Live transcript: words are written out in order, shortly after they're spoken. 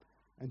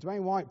And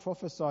Dwayne White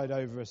prophesied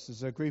over us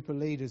as a group of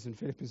leaders, and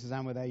Philip and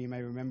Suzanne were there, you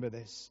may remember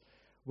this,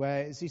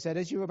 where, as he said,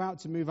 as you're about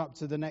to move up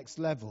to the next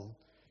level,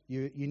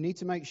 you need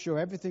to make sure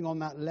everything on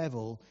that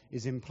level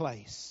is in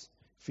place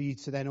for you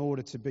to then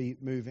order to be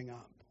moving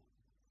up.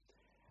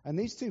 And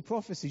these two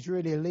prophecies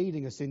really are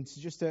leading us into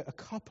just a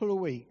couple of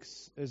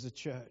weeks as a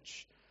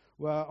church,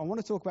 where I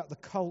want to talk about the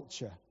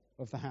culture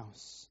of the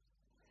house.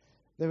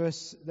 There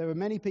are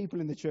many people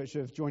in the church who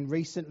have joined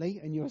recently,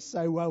 and you are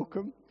so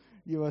welcome.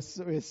 We're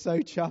so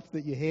chuffed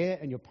that you're here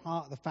and you're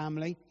part of the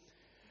family.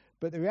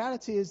 But the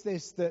reality is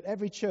this, that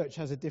every church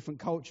has a different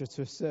culture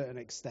to a certain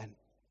extent.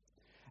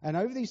 And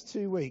over these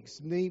 2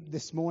 weeks, me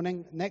this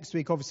morning, next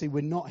week, obviously,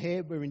 we're not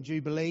here. We're in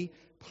Jubilee.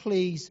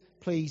 Please,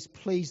 please,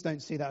 please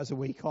don't see that as a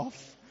week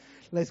off.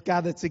 Let's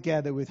gather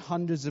together with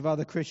hundreds of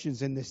other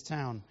Christians in this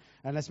town,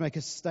 and let's make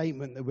a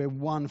statement that we're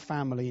one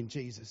family in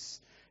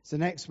Jesus. So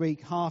next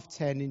week,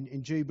 10:30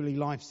 in Jubilee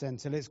Life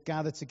Centre, let's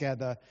gather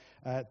together.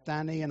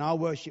 Danny and our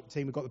worship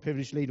team have got the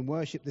privilege to lead in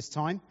worship this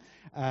time.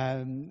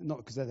 Not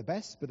because they're the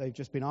best, but they've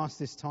just been asked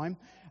this time.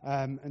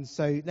 And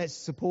so let's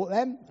support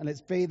them, and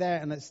let's be there,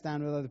 and let's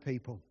stand with other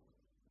people.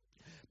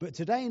 But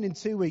today and in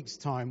 2 weeks'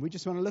 time, we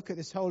just want to look at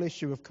this whole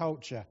issue of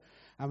culture.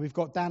 And we've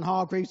got Dan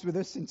Hargreaves with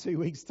us in 2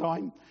 weeks'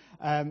 time.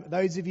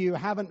 Those of you who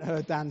haven't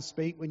heard Dan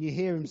speak, when you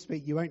hear him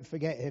speak, you won't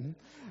forget him.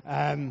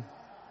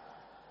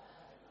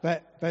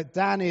 But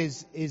Dan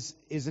is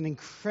an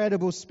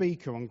incredible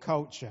speaker on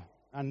culture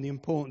and the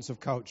importance of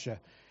culture.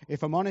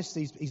 If I'm honest,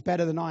 he's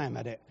better than I am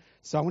at it.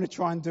 So I'm going to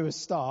try and do a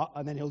start,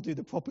 and then he'll do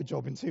the proper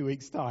job in 2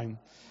 weeks' time.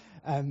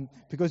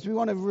 Because we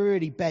want to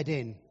really bed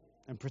in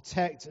and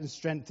protect and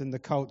strengthen the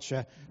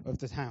culture of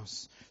the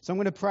house. So I'm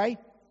going to pray,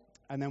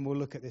 and then we'll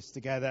look at this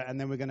together, and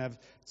then we're going to have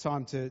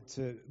time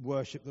to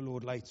worship the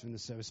Lord later in the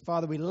service.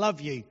 Father, we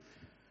love you.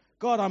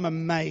 God, I'm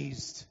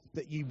amazed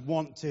that you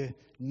want to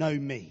know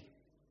me.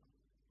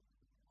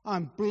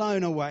 I'm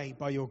blown away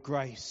by your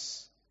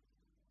grace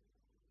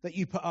that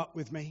you put up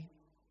with me.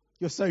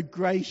 You're so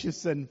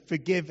gracious and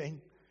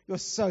forgiving. You're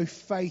so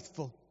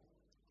faithful.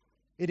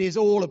 It is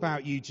all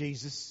about you,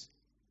 Jesus.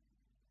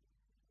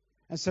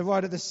 And so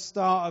right at the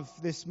start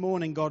of this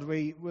morning, God,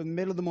 we're in the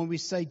middle of the morning, we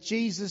say,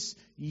 Jesus,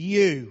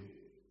 you.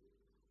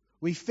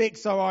 We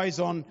fix our eyes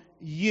on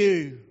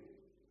you.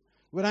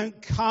 We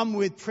don't come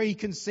with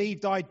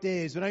preconceived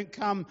ideas. We don't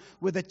come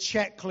with a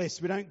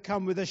checklist. We don't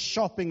come with a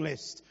shopping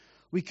list.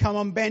 We come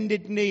on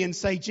bended knee and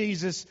say,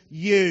 Jesus,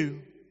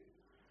 you.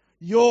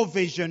 Your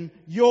vision,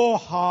 your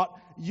heart,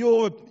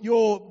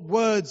 your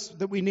words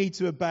that we need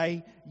to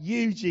obey.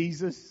 You,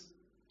 Jesus.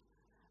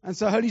 And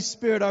so, Holy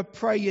Spirit, I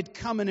pray you'd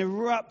come and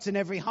erupt in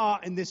every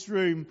heart in this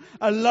room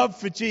a love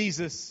for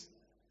Jesus.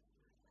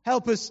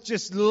 Help us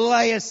just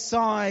lay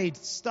aside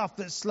stuff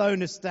that's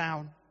slowing us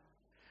down,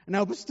 and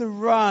help us to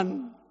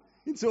run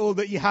into all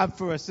that you have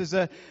for us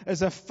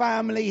as a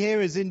family here,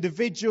 as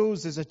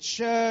individuals, as a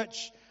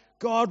church.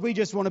 God, we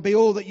just want to be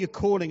all that you're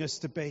calling us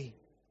to be.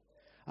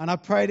 And I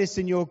pray this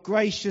in your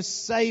gracious,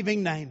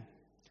 saving name.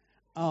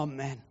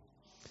 Amen.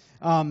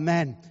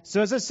 Amen.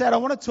 So as I said, I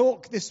want to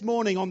talk this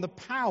morning on the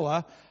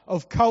power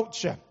of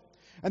culture.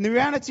 And the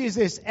reality is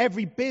this: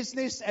 every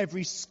business,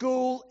 every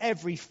school,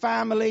 every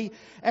family,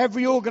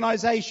 every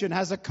organization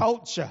has a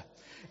culture.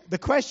 The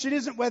question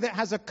isn't whether it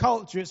has a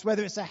culture, it's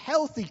whether it's a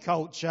healthy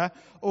culture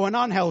or an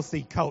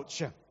unhealthy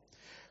culture.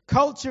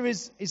 Culture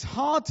is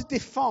hard to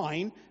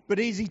define, but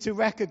easy to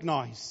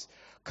recognize.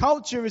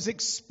 Culture is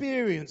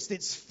experienced,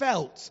 it's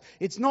felt,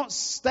 it's not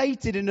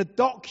stated in a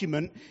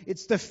document,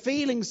 it's the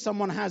feeling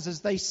someone has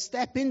as they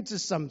step into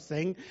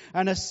something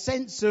and a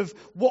sense of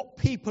what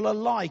people are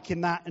like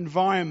in that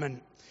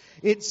environment.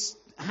 It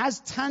has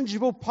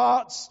tangible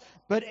parts,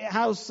 but it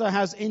also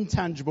has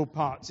intangible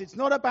parts. It's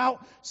not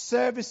about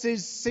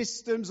services,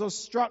 systems, or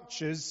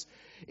structures.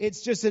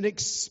 It's just an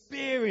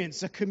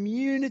experience, a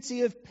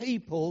community of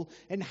people,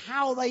 and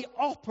how they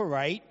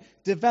operate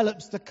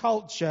develops the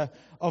culture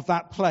of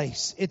that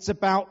place. It's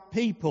about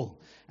people.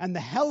 And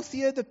the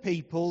healthier the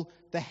people,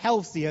 the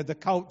healthier the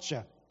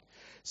culture.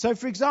 So,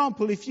 for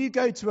example, if you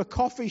go to a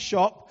coffee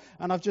shop,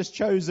 and I've just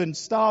chosen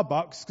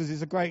Starbucks because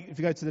it's a great, if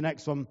you go to the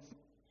next one,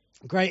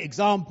 great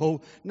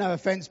example. No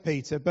offense,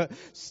 Peter, but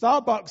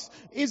Starbucks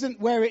isn't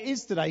where it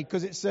is today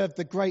because it served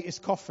the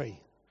greatest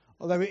coffee,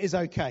 although it is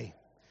okay.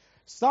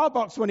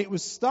 Starbucks, when it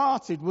was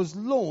started, was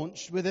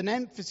launched with an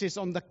emphasis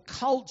on the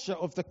culture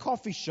of the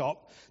coffee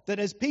shop, that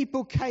as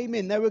people came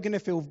in, they were going to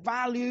feel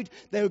valued,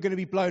 they were going to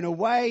be blown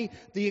away.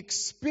 The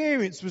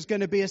experience was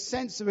going to be a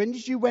sense of, and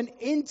as you went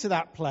into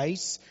that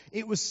place,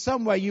 it was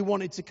somewhere you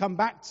wanted to come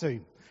back to.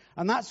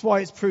 And that's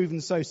why it's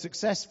proven so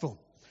successful.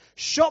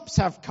 Shops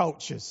have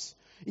cultures.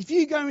 If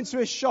you go into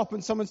a shop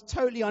and someone's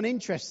totally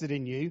uninterested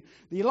in you,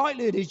 the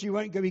likelihood is you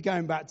won't be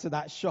going back to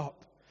that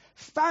shop.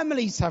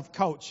 Families have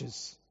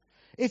cultures.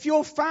 If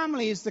your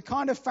family is the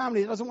kind of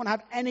family that doesn't want to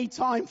have any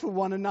time for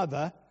one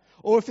another,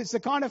 or if it's the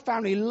kind of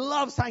family that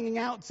loves hanging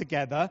out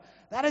together,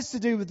 that has to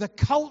do with the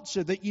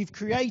culture that you've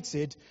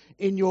created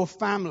in your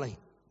family.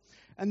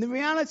 And the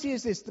reality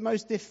is this: the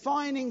most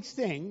defining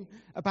thing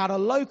about a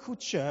local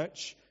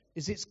church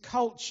is its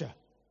culture.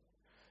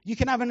 You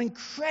can have an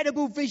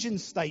incredible vision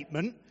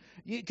statement.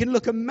 You can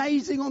look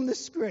amazing on the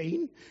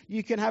screen.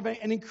 You can have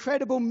an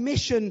incredible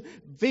mission,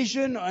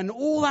 vision, and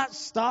all that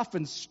stuff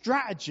and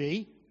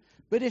strategy.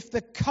 But if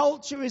the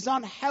culture is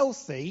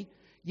unhealthy,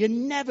 you're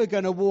never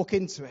going to walk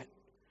into it.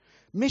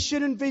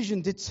 Mission and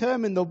vision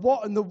determine the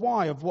what and the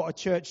why of what a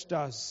church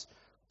does.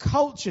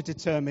 Culture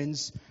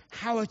determines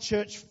how a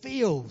church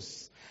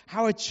feels,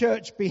 how a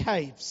church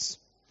behaves.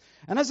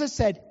 And as I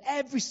said,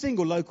 every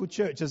single local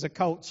church has a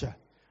culture,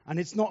 and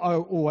it's not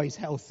always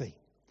healthy.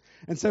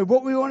 And so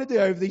what we want to do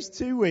over these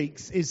 2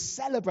 weeks is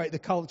celebrate the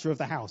culture of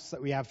the house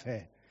that we have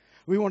here.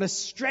 We want to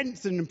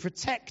strengthen and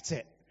protect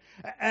it.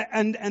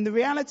 And the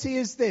reality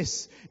is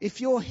this: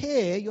 if you're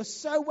here, you're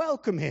so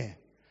welcome here.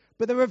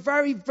 But there are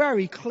very,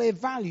 very clear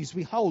values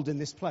we hold in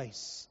this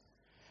place.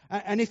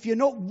 And if you're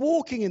not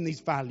walking in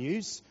these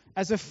values,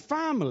 as a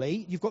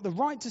family, you've got the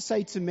right to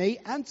say to me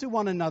and to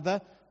one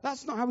another,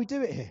 that's not how we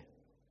do it here.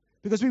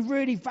 Because we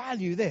really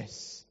value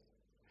this.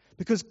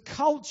 Because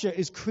culture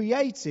is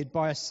created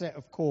by a set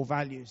of core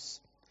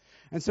values.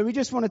 And so we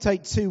just want to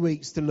take 2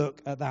 weeks to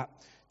look at that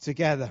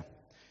together.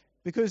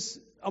 Because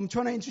I'm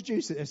trying to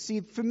introduce it. See,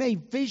 for me,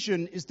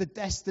 vision is the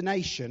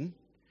destination,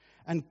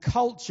 and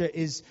culture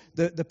is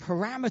the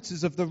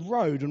parameters of the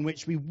road on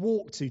which we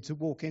walk to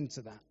walk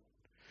into that.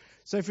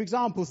 So, for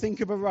example, think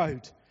of a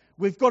road.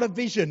 We've got a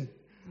vision.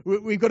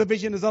 We've got a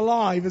vision as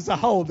alive, as a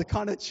whole, the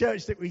kind of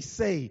church that we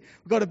see.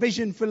 We've got a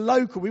vision for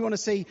local. We want to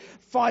see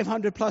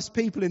 500 plus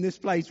people in this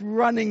place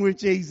running with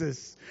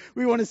Jesus.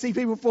 We want to see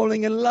people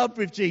falling in love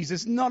with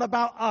Jesus. Not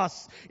about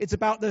us. It's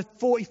about the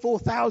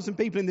 44,000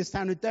 people in this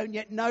town who don't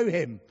yet know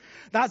him.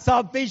 That's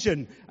our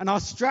vision. And our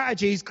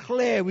strategy is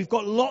clear. We've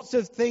got lots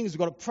of things.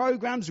 We've got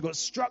programs. We've got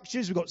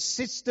structures. We've got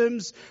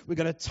systems. We're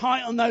going to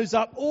tighten those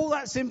up. All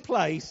that's in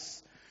place.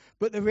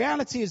 But the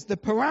reality is the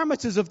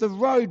parameters of the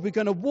road we're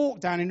going to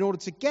walk down in order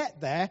to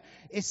get there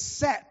is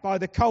set by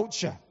the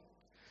culture.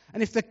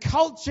 And if the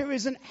culture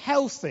isn't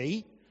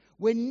healthy,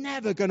 we're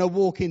never going to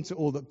walk into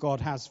all that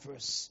God has for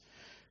us.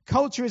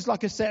 Culture is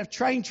like a set of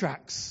train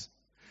tracks.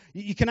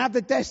 You can have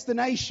the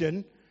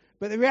destination,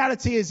 but the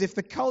reality is if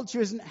the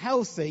culture isn't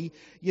healthy,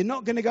 you're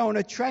not going to go on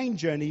a train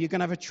journey, you're going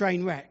to have a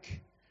train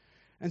wreck.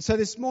 And so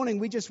this morning,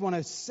 we just want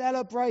to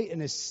celebrate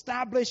and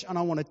establish, and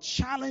I want to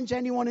challenge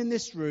anyone in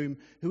this room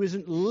who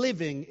isn't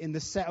living in the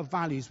set of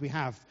values we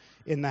have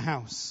in the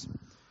house.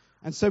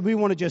 And so we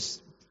want to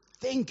just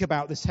think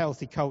about this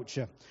healthy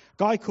culture. A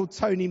guy called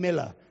Tony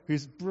Miller,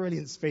 who's a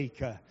brilliant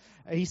speaker,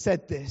 he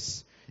said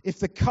this: if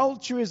the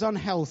culture is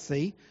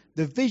unhealthy,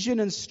 the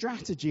vision and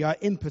strategy are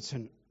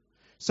impotent.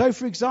 So,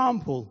 for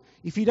example,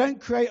 if you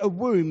don't create a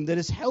womb that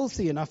is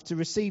healthy enough to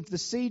receive the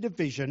seed of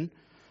vision,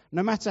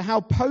 no matter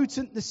how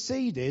potent the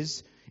seed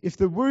is, if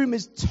the womb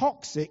is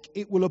toxic,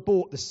 it will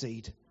abort the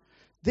seed.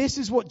 This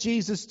is what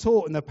Jesus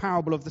taught in the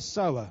parable of the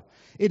sower.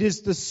 It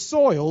is the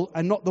soil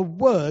and not the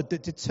word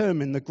that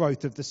determine the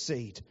growth of the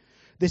seed.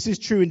 This is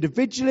true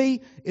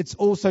individually. It's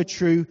also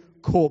true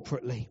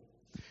corporately.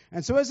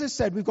 And so, as I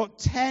said, we've got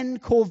 10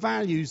 core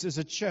values as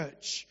a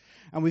church.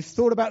 And we've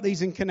thought about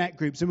these in Connect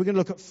groups. And we're going to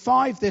look at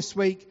 5 this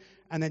week.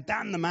 And then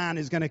Dan the man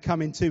is going to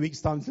come in 2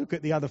 weeks' time to look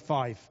at the other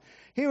 5.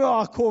 Here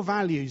are our core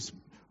values.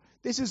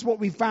 This is what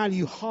we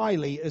value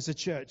highly as a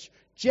church: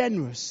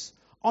 generous,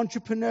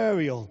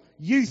 entrepreneurial,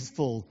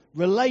 youthful,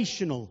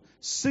 relational,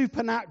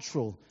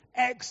 supernatural,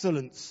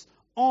 excellence,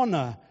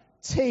 honor,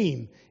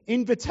 team,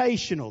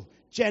 invitational,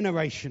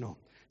 generational.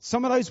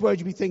 Some of those words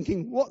you'll be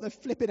thinking, what the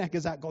flipping heck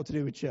has that got to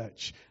do with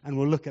church? And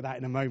we'll look at that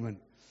in a moment.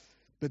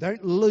 But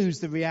don't lose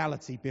the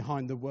reality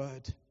behind the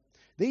word.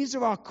 These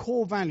are our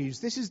core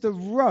values. This is the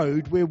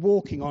road we're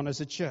walking on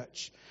as a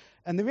church.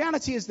 And the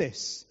reality is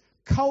this: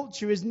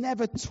 culture is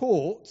never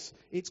taught,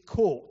 it's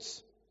caught.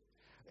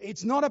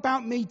 It's not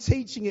about me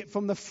teaching it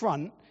from the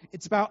front.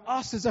 It's about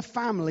us as a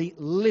family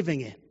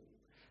living it.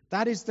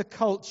 That is the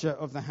culture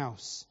of the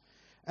house.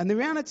 And the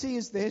reality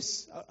is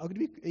this: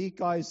 you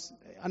guys,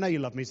 I know you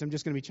love me, so I'm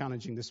just going to be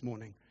challenging this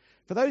morning.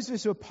 For those of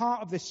us who are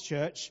part of this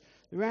church,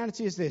 the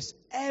reality is this: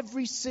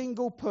 every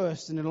single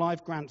person in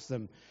Life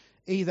Grantham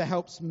either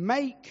helps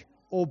make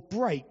or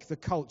break the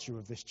culture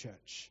of this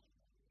church.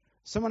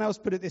 Someone else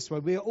put it this way: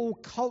 we are all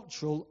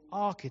cultural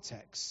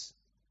architects.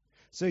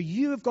 So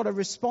you have got a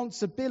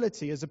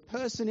responsibility as a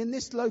person in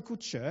this local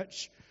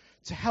church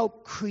to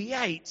help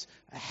create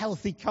a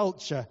healthy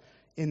culture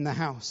in the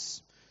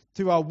house.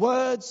 Through our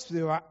words,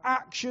 through our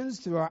actions,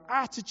 through our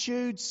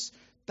attitudes,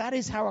 that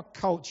is how a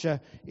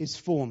culture is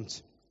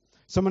formed.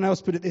 Someone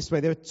else put it this way: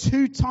 there are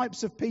 2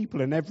 types of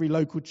people in every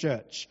local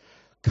church: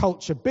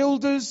 culture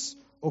builders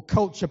or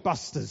culture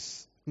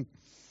busters.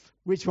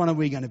 Which one are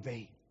we going to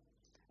be?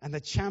 And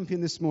the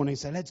champion this morning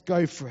said, let's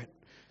go for it,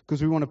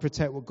 because we want to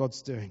protect what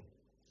God's doing.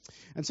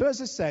 And so,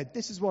 as I said,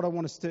 this is what I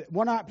want us to...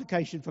 One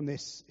application from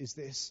this is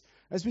this: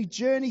 as we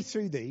journey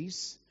through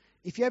these,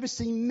 if you ever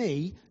see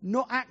me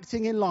not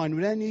acting in line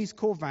with any of these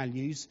core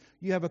values,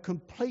 you have a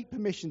complete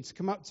permission to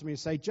come up to me and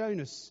say,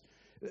 Jonas,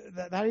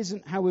 that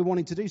isn't how we're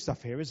wanting to do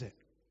stuff here, is it?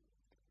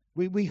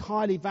 We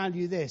highly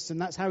value this,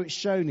 and that's how it's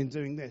shown in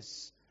doing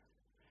this.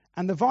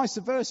 And the vice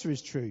versa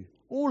is true.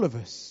 All of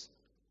us.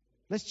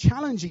 Let's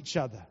challenge each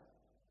other.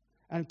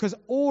 And because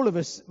all of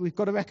us, we've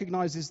got to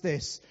recognize is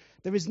this.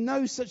 There is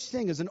no such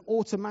thing as an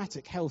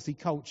automatic healthy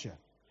culture.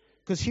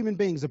 Because human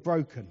beings are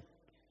broken.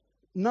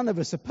 None of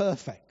us are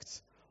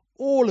perfect.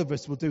 All of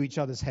us will do each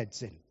other's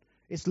heads in.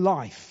 It's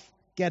life.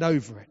 Get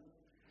over it.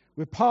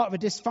 We're part of a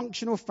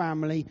dysfunctional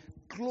family,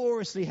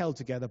 gloriously held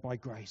together by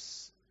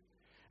grace.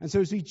 And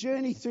so as we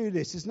journey through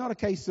this, it's not a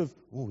case of,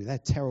 oh, they're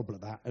terrible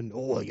at that, and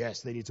oh,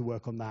 yes, they need to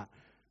work on that.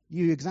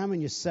 You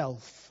examine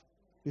yourself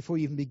before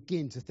you even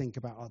begin to think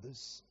about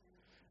others.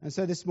 And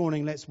so this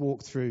morning, let's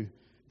walk through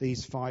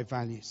these 5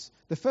 values.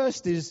 The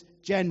first is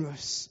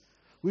generous.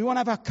 We want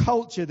to have a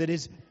culture that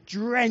is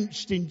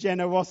drenched in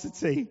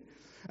generosity.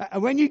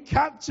 And when you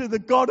capture the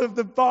God of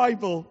the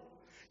Bible,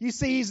 you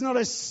see he's not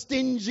a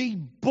stingy,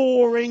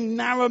 boring,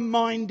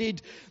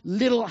 narrow-minded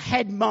little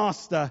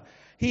headmaster.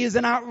 He is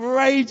an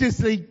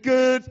outrageously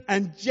good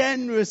and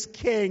generous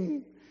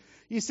king.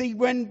 You see,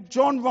 when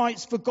John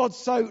writes, for God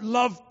so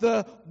loved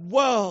the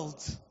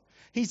world,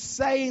 he's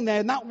saying there,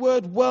 and that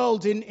word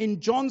world in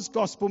John's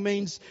gospel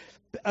means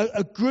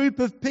a group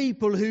of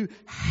people who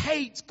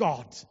hate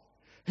God,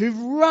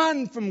 who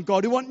run from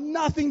God, who want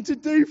nothing to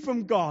do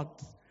from God.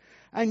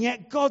 And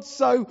yet God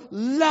so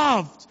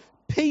loved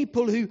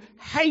people who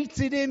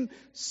hated him,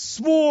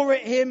 swore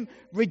at him,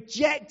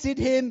 rejected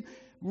him,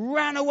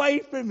 ran away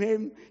from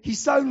him. He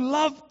so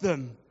loved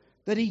them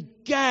that he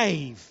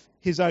gave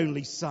his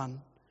only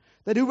son,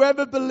 that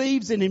whoever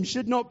believes in him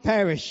should not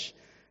perish,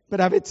 but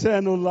have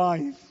eternal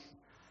life.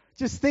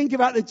 Just think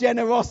about the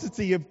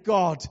generosity of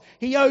God.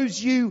 He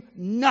owes you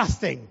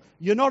nothing.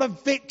 You're not a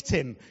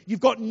victim. You've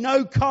got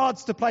no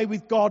cards to play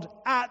with God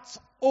at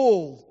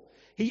all.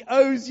 He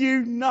owes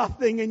you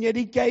nothing, and yet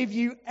he gave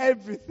you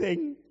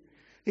everything.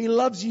 He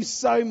loves you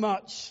so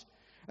much.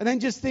 And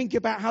then just think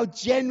about how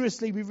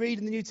generously we read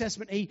in the New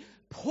Testament, he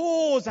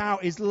pours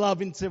out his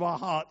love into our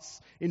hearts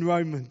in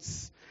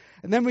Romans.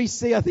 And then we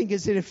see, I think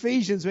it's in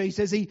Ephesians, where he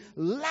says he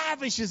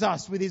lavishes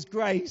us with his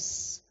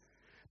grace.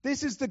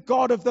 This is the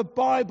God of the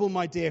Bible,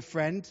 my dear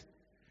friend.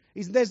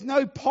 There's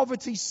no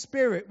poverty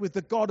spirit with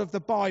the God of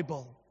the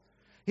Bible.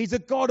 He's a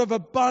God of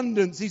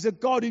abundance. He's a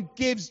God who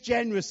gives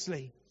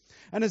generously.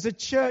 And as a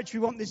church, we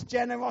want this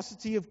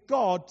generosity of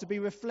God to be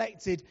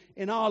reflected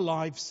in our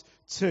lives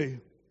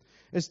too.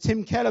 As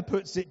Tim Keller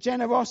puts it,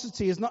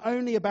 generosity is not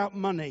only about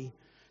money.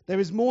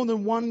 There is more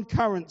than one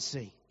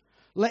currency.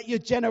 Let your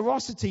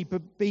generosity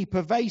be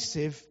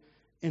pervasive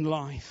in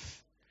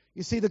life.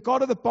 You see, the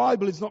God of the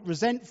Bible is not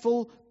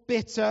resentful,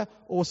 bitter,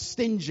 or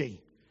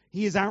stingy.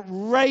 He is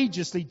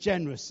outrageously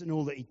generous in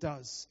all that he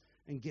does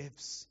and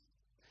gives.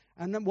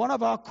 And then one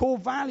of our core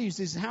values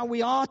is how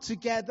we are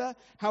together,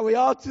 how we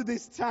are to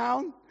this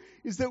town,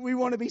 is that we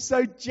want to be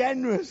so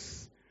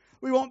generous.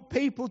 We want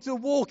people to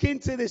walk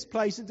into this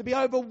place and to be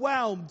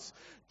overwhelmed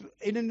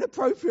in an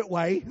appropriate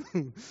way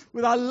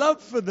with our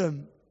love for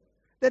them.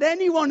 That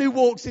anyone who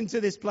walks into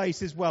this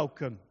place is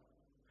welcome.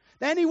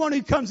 That anyone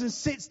who comes and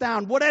sits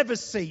down, whatever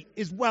seat,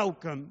 is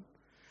welcome.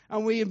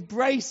 And we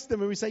embrace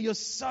them and we say, you're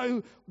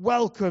so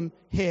welcome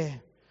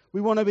here. We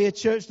want to be a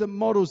church that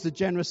models the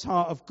generous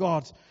heart of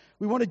God.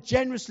 We want to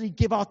generously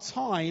give our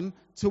time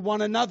to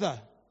one another.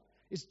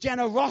 It's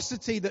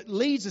generosity that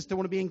leads us to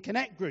want to be in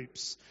connect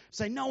groups.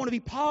 Say, no, I want to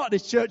be part of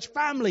this church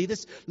family,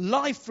 this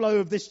life flow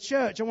of this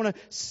church. I want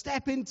to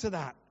step into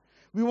that.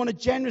 We want to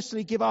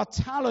generously give our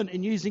talent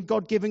in using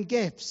God-given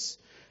gifts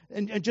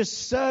and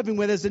just serving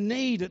where there's a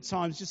need at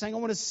times. Just saying, I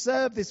want to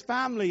serve this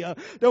family. I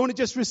don't want to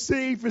just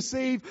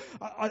receive.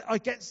 I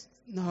get...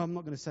 No, I'm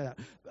not going to say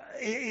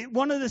that.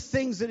 One of the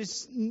things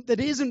that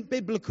isn't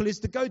biblical is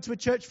to go to a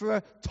church for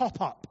a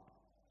top-up.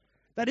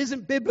 That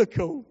isn't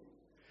biblical.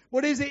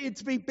 What is it?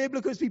 To be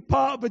biblical is to be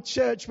part of a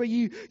church where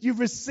you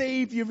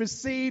receive,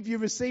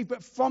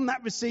 but from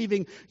that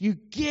receiving, you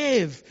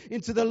give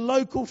into the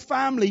local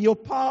family you're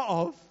part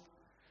of.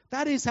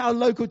 That is how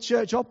local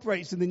church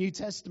operates in the New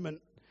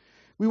Testament.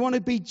 We want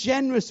to be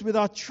generous with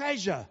our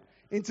treasure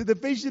into the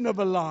vision of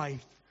a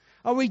life.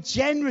 Are we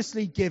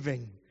generously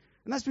giving?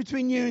 And that's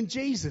between you and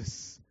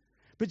Jesus.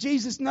 But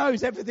Jesus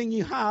knows everything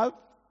you have,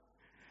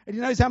 and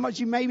he knows how much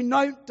you maybe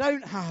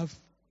don't have.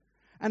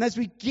 And as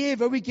we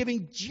give, are we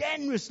giving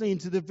generously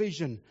into the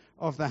vision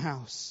of the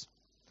house?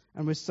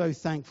 And we're so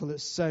thankful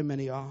that so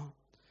many are.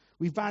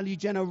 We value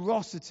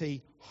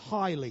generosity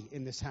highly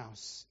in this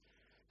house.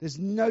 There's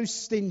no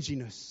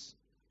stinginess.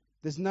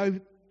 There's no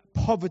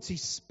poverty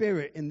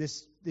spirit in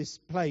this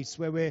place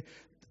where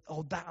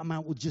that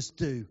amount will just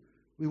do.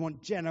 We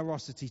want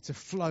generosity to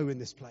flow in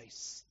this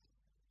place.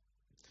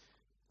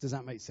 Does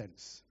that make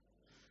sense?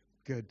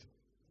 Good.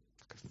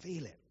 I can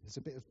feel it. There's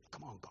a bit of,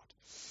 come on, God.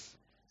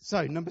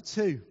 So, number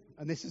 2,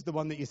 and this is the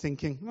one that you're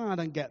thinking, no, I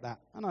don't get that,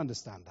 and I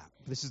understand that.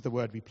 This is the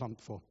word we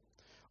plumped for.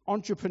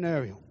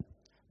 Entrepreneurial.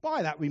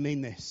 By that we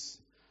mean this.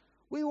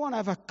 We want to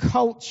have a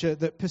culture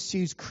that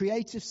pursues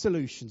creative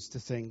solutions to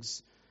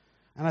things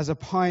and has a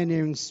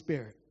pioneering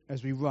spirit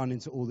as we run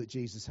into all that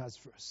Jesus has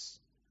for us.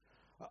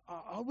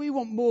 We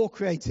want more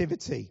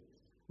creativity.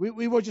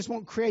 We will just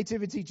want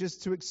creativity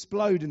just to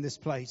explode in this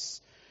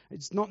place.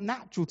 It's not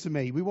natural to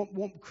me. We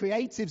want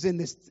creatives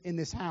in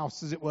this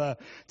house, as it were,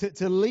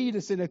 to lead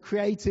us in a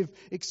creative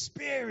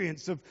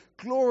experience of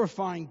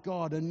glorifying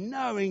God and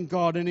knowing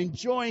God and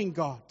enjoying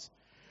God.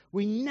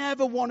 We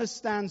never want to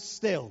stand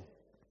still.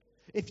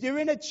 If you're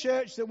in a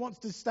church that wants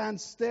to stand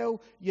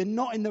still, you're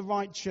not in the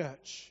right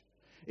church.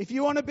 If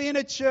you want to be in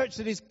a church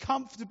that is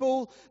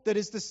comfortable, that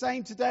is the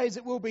same today as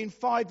it will be in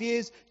 5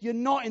 years, you're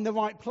not in the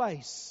right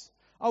place.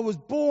 I was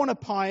born a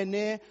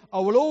pioneer.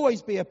 I will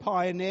always be a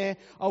pioneer.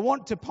 I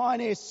want to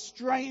pioneer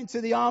straight into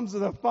the arms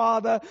of the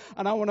Father,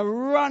 and I want to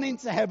run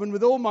into heaven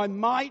with all my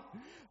might,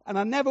 and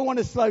I never want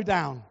to slow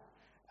down.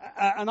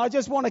 And I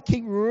just want to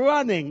keep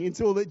running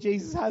into all that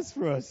Jesus has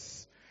for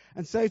us.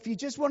 And so if you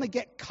just want to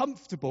get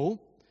comfortable,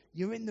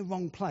 you're in the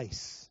wrong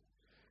place.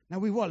 Now,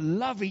 we want to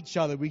love each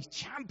other. We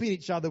champion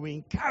each other. We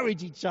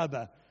encourage each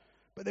other.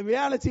 But the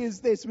reality is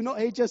this: we're not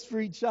here just for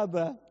each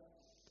other.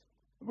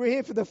 We're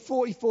here for the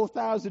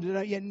 44,000 who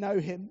don't yet know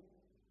him.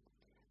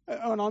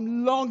 And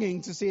I'm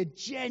longing to see a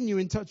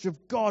genuine touch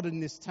of God in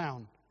this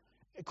town,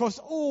 across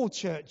all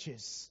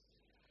churches.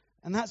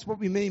 And that's what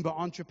we mean by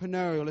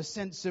entrepreneurial, a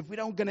sense of we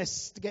don't want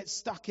to get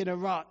stuck in a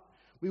rut.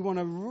 We want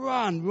to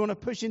run. We want to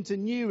push into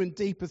new and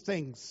deeper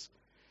things.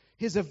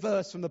 Here's a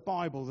verse from the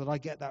Bible that I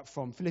get that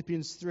from,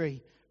 Philippians 3.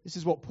 This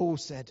is what Paul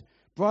said.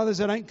 Brothers,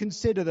 I don't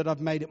consider that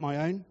I've made it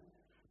my own.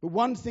 But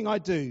one thing I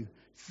do,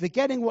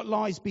 forgetting what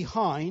lies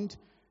behind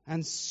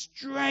and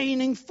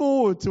straining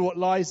forward to what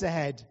lies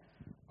ahead,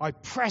 I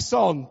press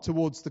on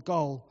towards the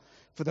goal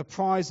for the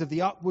prize of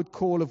the upward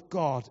call of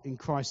God in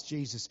Christ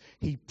Jesus.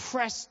 He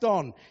pressed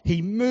on.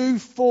 He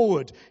moved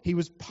forward. He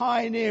was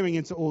pioneering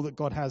into all that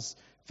God has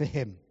for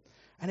him.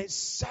 And it's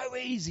so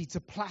easy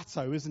to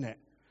plateau, isn't it?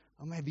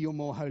 Or maybe you're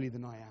more holy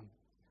than I am.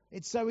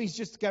 It's so easy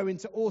just to go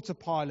into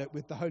autopilot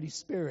with the Holy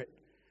Spirit,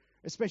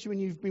 especially when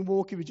you've been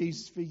walking with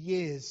Jesus for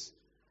years.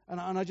 And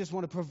I just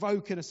want to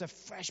provoke in us a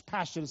fresh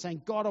passion,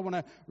 saying, God, I want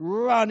to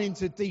run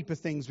into deeper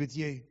things with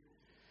you.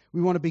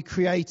 We want to be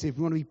creative.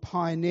 We want to be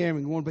pioneering.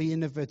 We want to be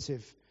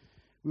innovative.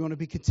 We want to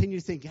be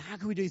continually thinking, how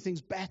can we do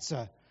things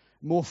better,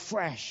 more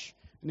fresh,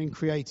 and in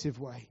creative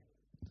way?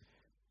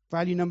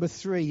 Value number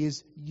 3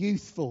 is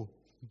youthful.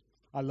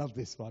 I love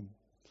this one.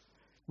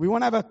 We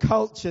want to have a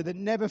culture that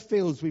never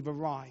feels we've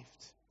arrived,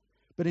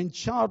 but in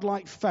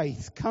childlike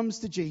faith comes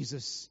to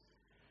Jesus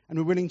and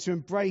we're willing to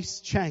embrace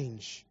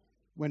change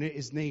when it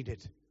is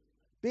needed.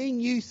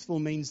 Being youthful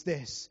means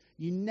this: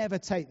 you never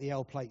take the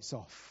L plates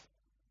off.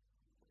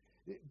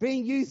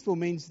 Being youthful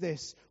means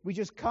this: we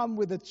just come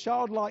with a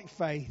childlike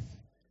faith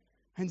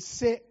and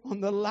sit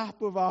on the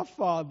lap of our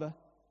Father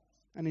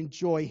and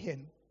enjoy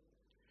him.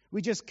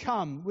 We just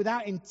come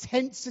without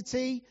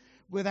intensity,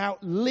 without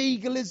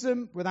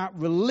legalism, without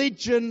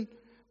religion.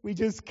 We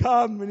just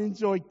come and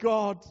enjoy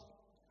God.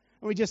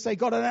 And we just say,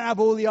 God, I don't have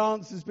all the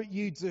answers, but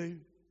you do.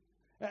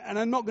 And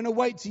I'm not going to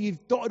wait till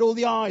you've dotted all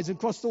the I's and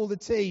crossed all the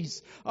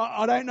T's.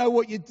 I don't know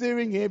what you're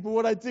doing here, but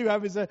what I do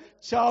have is a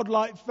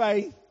childlike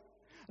faith.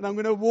 And I'm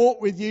going to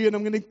walk with you and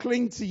I'm going to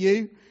cling to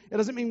you. It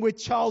doesn't mean we're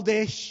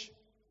childish,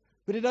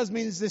 but it does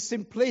mean there's the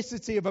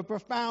simplicity of a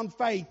profound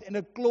faith in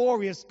a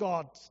glorious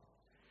God.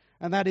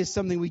 And that is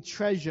something we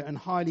treasure and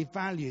highly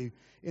value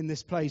in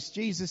this place.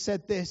 Jesus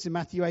said this in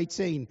Matthew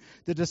 18.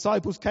 The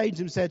disciples came to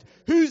him and said,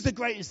 who's the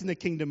greatest in the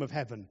kingdom of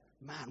heaven?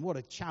 Man, what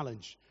a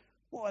challenge.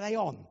 What are they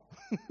on?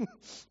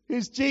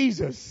 Who's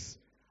Jesus?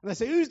 And they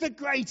say, who's the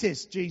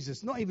greatest?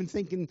 Jesus. Not even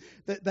thinking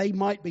that they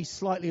might be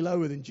slightly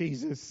lower than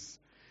Jesus.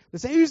 They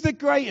say, who's the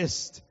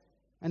greatest?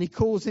 And he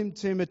calls him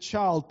to him a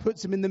child,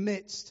 puts him in the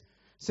midst,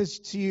 says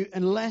to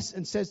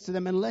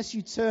them, unless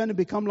you turn and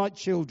become like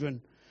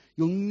children,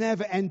 you'll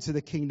never enter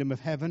the kingdom of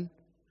heaven.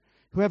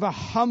 Whoever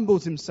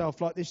humbles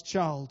himself like this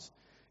child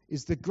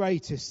is the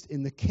greatest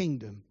in the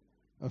kingdom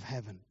of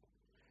heaven.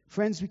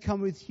 Friends, we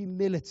come with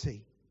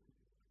humility.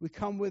 We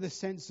come with a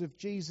sense of,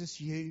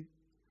 Jesus,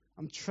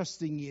 I'm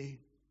trusting you.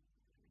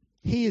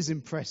 He is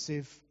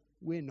impressive.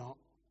 We're not.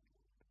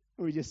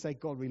 And we just say,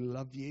 God, we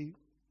love you.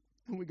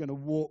 And we're going to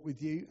walk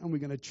with you. And we're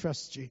going to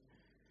trust you.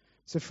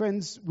 So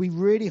friends, we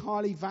really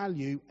highly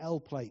value L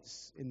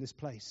plates in this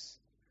place.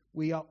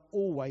 We are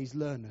always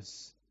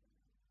learners.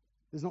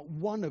 There's not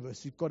one of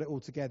us who's got it all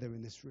together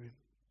in this room.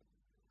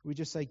 We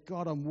just say,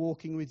 God, I'm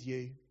walking with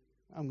you.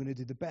 I'm going to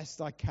do the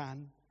best I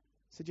can.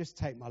 So just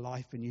take my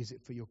life and use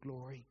it for your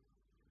glory.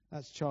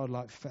 That's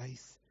childlike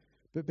faith.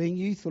 But being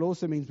youthful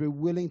also means we're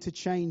willing to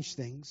change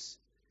things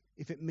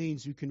if it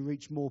means we can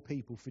reach more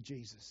people for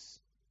Jesus.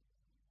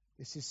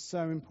 This is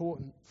so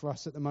important for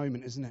us at the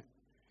moment, isn't it?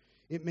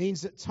 It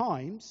means at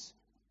times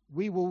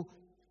we will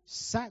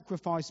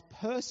sacrifice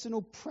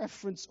personal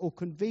preference or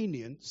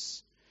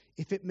convenience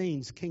if it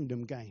means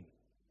kingdom gain.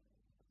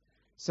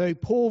 So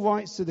Paul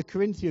writes to the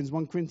Corinthians,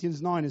 1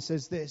 Corinthians 9, and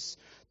says this: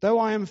 though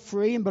I am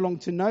free and belong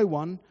to no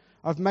one,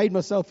 I've made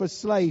myself a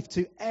slave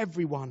to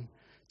everyone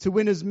to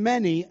win as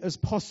many as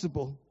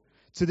possible.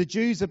 To the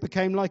Jews I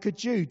became like a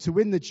Jew to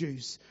win the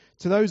Jews.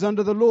 To those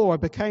under the law I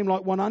became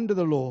like one under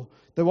the law,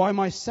 though I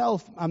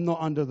myself am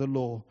not under the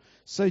law.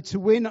 So to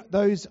win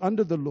those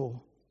under the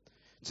law.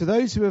 To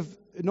those who have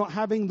not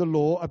having the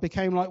law I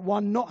became like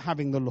one not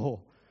having the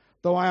law,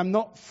 though I am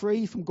not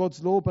free from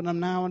God's law, but am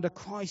now under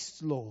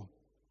Christ's law,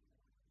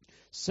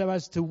 so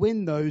as to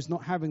win those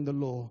not having the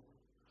law.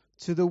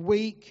 To the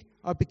weak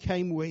I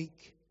became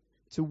weak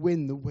to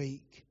win the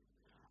weak.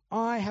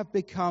 I have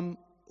become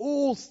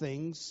all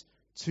things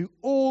to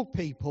all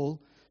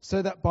people,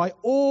 so that by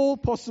all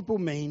possible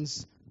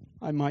means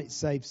I might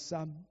save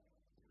some.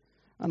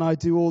 And I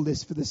do all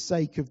this for the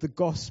sake of the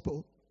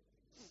gospel,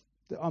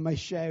 that I may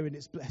share in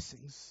its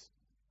blessings.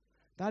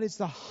 That is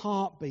the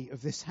heartbeat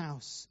of this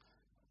house.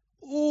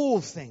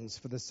 All things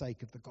for the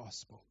sake of the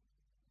gospel.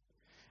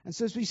 And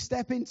so as we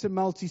step into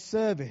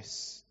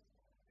multi-service,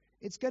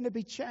 it's going to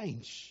be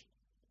change.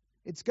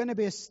 It's going to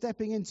be a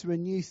stepping into a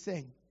new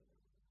thing.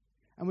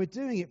 And we're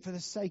doing it for the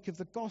sake of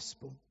the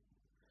gospel.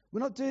 We're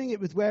not doing it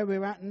with where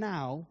we're at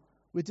now.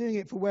 We're doing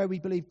it for where we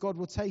believe God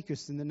will take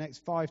us in the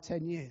next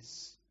 5-10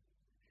 years.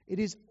 It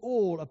is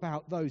all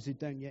about those who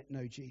don't yet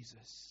know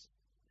Jesus.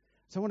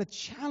 So I want to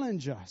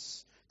challenge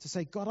us to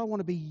say, God, I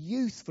want to be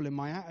youthful in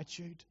my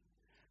attitude.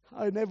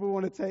 I never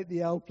want to take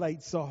the L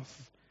plates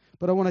off,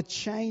 but I want to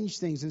change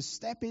things and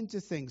step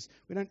into things.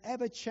 We don't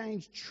ever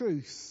change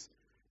truth,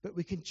 but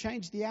we can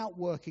change the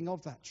outworking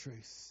of that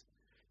truth,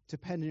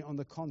 depending on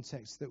the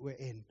context that we're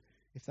in,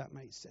 if that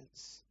makes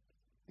sense.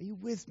 Are you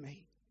with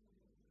me?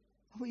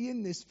 Are we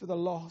in this for the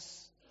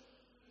loss?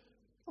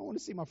 I want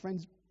to see my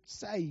friends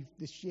saved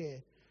this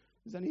year.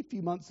 There's only a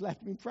few months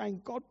left. I've been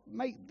praying, God,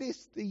 make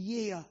this the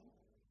year.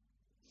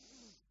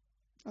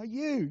 Are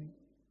you?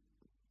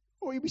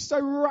 Or will we be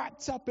so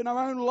wrapped up in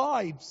our own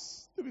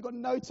lives that we've got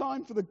no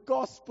time for the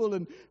gospel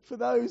and for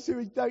those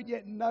who don't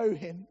yet know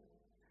him?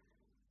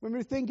 When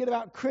we're thinking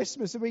about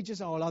Christmas, and we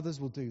just, oh, well, others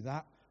will do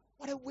that.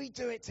 Why don't we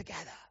do it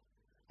together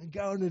and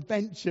go on an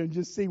adventure and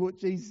just see what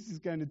Jesus is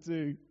going to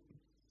do?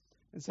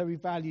 And so we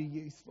value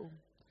youthful.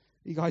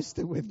 You guys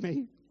still with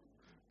me?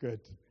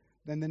 Good.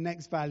 Then the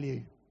next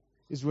value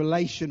is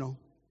relational.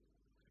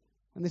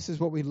 And this is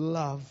what we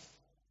love.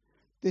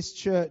 This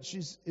church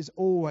is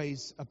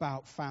always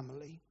about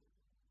family.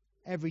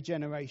 Every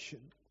generation.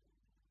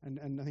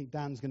 And I think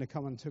Dan's going to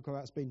come and talk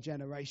about it's being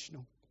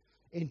generational.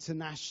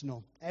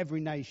 International.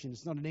 Every nation.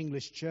 It's not an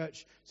English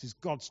church. This is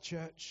God's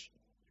church.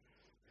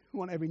 We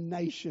want every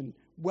nation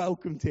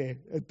welcomed here.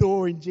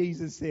 Adoring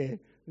Jesus here.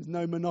 There's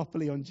no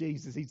monopoly on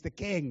Jesus. He's the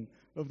king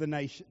of the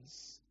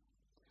nations.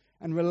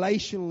 And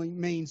relationally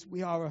means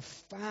we are a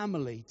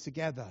family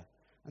together.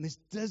 And this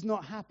does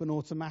not happen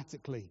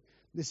automatically.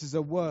 This is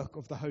a work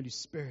of the Holy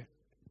Spirit.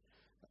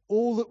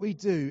 All that we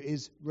do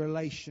is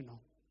relational.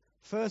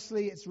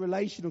 Firstly, it's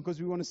relational because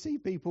we want to see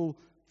people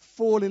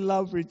fall in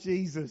love with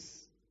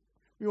Jesus.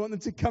 We want them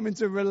to come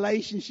into a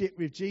relationship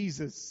with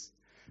Jesus.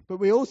 But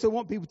we also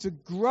want people to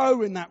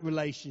grow in that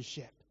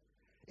relationship.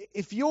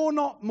 If you're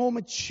not more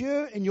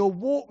mature in your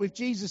walk with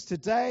Jesus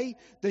today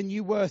than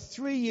you were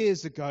 3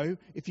 years ago,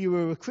 if you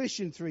were a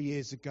Christian 3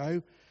 years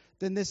ago,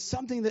 then there's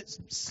something that's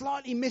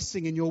slightly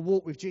missing in your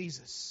walk with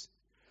Jesus.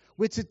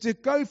 We're to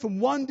go from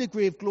one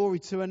degree of glory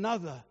to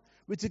another.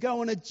 We're to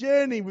go on a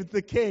journey with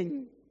the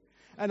King.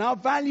 And our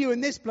value in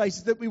this place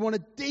is that we want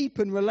to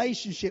deepen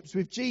relationships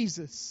with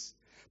Jesus.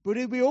 But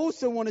we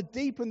also want to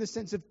deepen the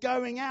sense of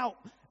going out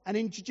and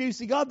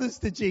introducing others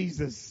to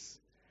Jesus.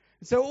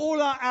 So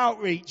all our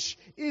outreach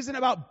isn't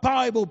about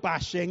Bible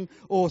bashing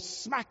or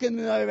smacking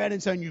them over the head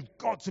and saying you've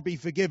got to be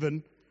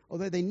forgiven,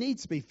 although they need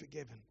to be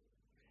forgiven.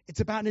 It's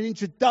about an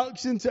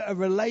introduction to a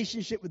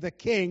relationship with the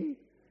King,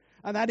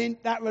 and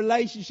that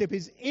relationship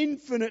is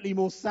infinitely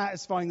more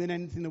satisfying than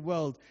anything the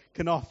world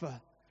can offer.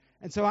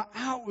 And so our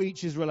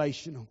outreach is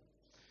relational.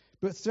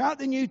 But throughout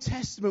the New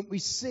Testament, we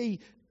see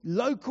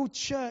local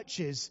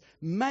churches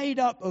made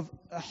up of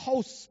a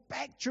whole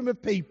spectrum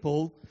of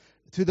people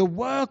through the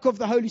work of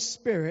the Holy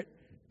Spirit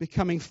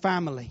becoming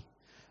family.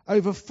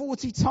 Over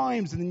 40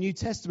 times in the New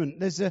Testament,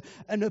 there's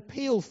an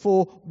appeal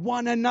for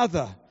one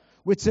another.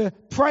 We're to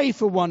pray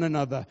for one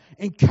another,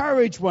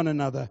 encourage one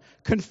another,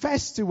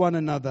 confess to one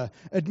another,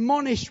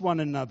 admonish one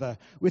another.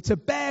 We're to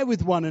bear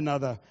with one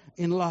another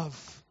in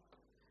love.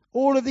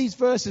 All of these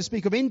verses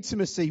speak of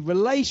intimacy,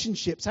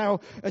 relationships,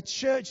 how a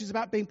church is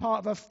about being part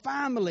of a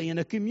family and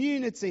a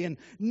community and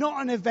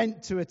not an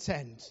event to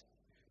attend,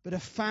 but a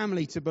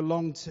family to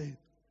belong to.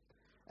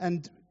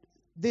 And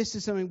this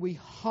is something we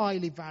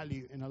highly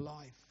value in a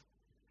life.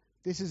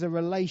 This is a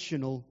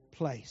relational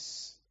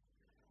place.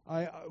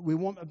 We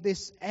want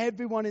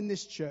everyone in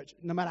this church,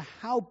 no matter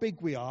how big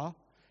we are,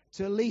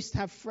 to at least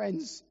have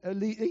friends, at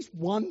least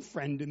one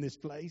friend in this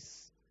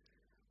place,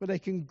 where they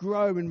can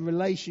grow in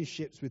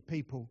relationships with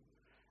people.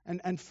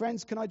 And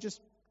friends, can I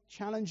just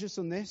challenge us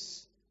on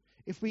this?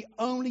 If we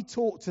only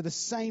talk to the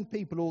same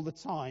people all the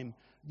time,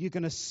 you're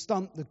going to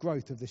stunt the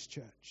growth of this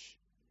church.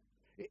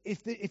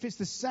 If it's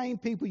the same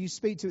people you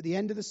speak to at the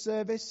end of the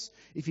service,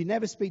 if you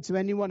never speak to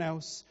anyone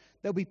else,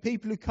 There'll be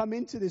people who come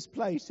into this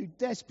place who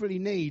desperately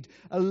need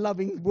a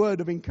loving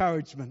word of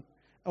encouragement,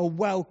 a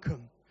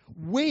welcome.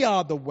 We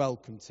are the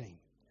welcome team.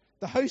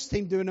 The host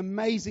team do an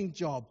amazing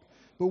job,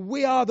 but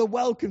we are the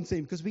welcome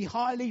team because we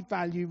highly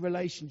value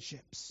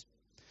relationships.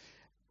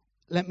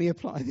 Let me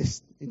apply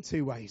this in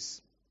two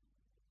ways.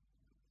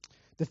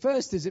 The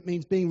first is it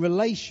means being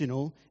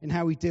relational in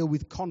how we deal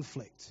with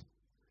conflict,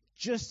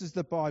 just as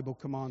the Bible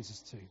commands us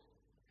to.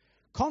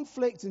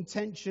 Conflict and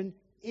tension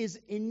is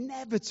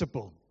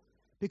inevitable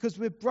because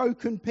we're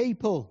broken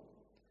people.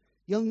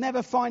 You'll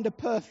never find a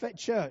perfect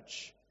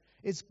church.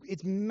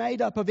 It's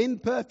made up of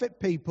imperfect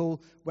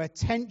people where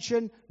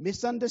tension,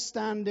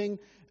 misunderstanding,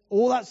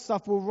 all that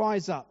stuff will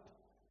rise up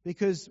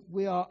because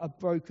we are a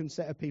broken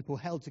set of people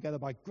held together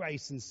by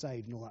grace and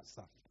saved and all that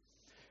stuff.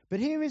 But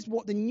here is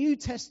what the New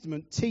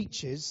Testament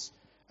teaches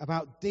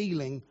about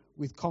dealing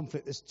with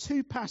conflict. There's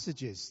two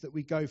passages that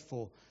we go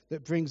for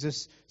that brings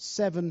us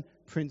 7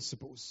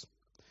 principles.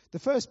 The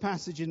first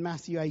passage in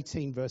Matthew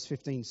 18, verse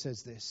 15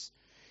 says this: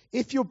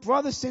 "If your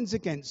brother sins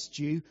against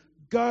you,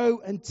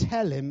 go and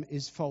tell him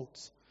his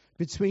fault,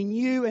 between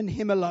you and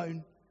him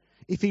alone.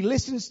 If he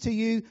listens to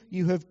you,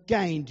 you have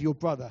gained your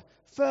brother."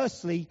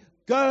 Firstly,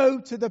 go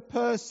to the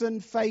person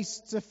face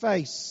to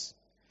face.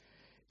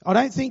 I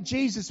don't think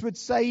Jesus would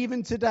say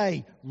even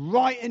today,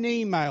 write an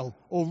email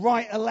or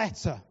write a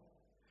letter.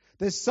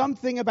 There's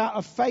something about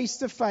a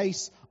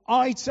face-to-face,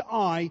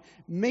 eye-to-eye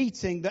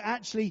meeting that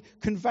actually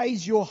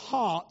conveys your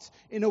heart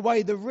in a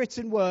way the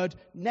written word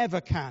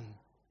never can.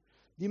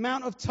 The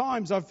amount of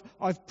times I've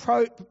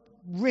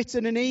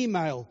written an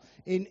email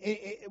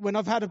when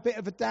I've had a bit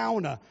of a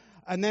downer,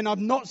 and then I've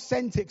not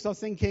sent it because I was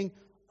thinking,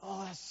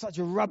 oh, that's such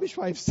a rubbish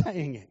way of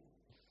saying it.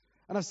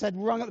 And I've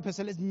rung up the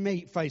person, let's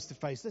meet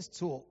face-to-face, let's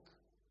talk.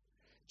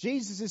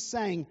 Jesus is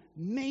saying,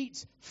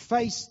 meet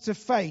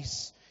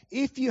face-to-face.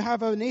 If you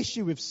have an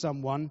issue with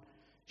someone,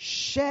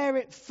 share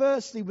it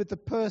firstly with the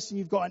person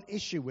you've got an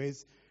issue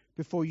with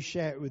before you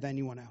share it with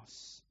anyone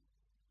else.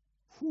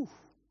 Whew,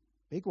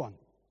 big one.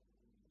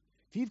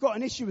 If you've got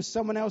an issue with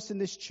someone else in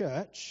this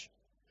church,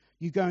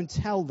 you go and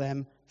tell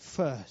them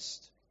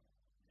first.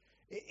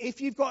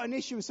 If you've got an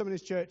issue with someone in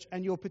this church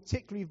and you're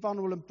particularly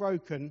vulnerable and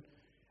broken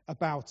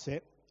about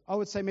it, I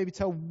would say maybe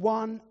tell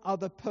one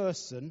other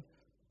person,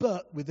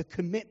 but with a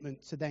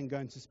commitment to then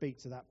going to speak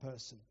to that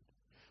person.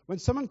 When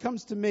someone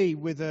comes to me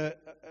with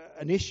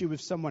an issue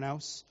with someone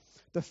else,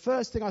 the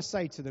first thing I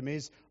say to them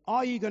is,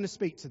 are you going to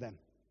speak to them?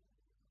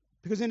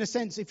 Because in a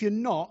sense, if you're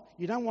not,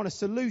 you don't want a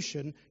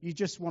solution, you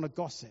just want to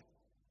gossip.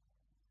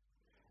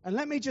 And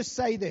let me just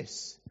say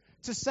this.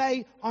 To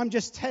say, I'm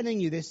just telling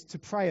you this to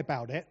pray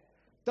about it,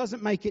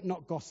 doesn't make it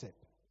not gossip.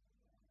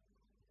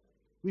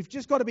 We've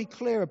just got to be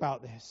clear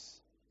about this.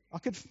 I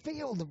could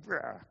feel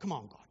come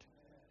on, God.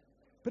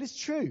 But it's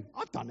true.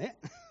 I've done it.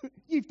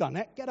 You've done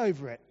it. Get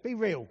over it. Be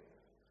real.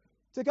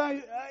 To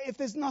go, if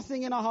there's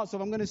nothing in our hearts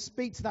of, I'm going to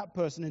speak to that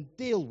person and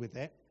deal with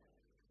it,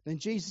 then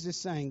Jesus is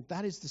saying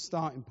that is the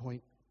starting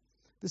point.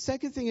 The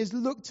second thing is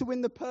look to win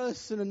the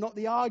person and not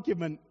the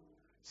argument.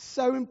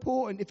 So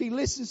important. If he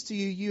listens to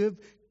you, you have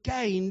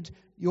gained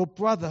your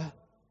brother.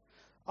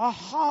 Our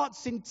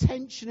heart's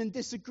intention and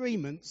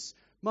disagreements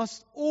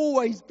must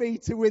always be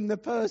to win the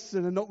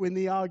person and not win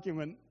the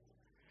argument.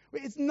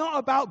 It's not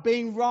about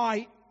being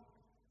right.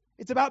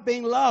 It's about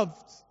being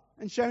loved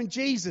and showing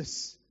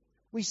Jesus.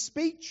 We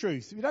speak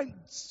truth. We don't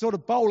sort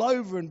of bowl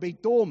over and be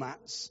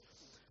doormats.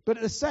 But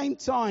at the same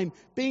time,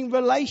 being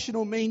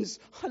relational means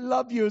I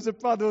love you as a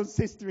brother or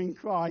sister in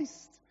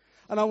Christ.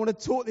 And I want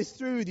to talk this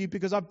through with you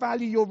because I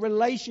value your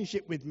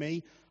relationship with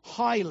me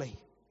highly.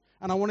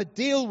 And I want to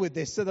deal with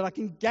this so that I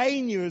can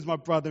gain you as my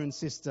brother and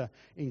sister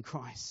in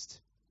Christ.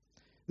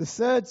 The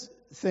third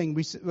thing,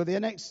 the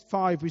next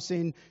 5 we see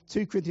in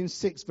 2 Corinthians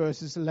 6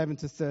 verses 11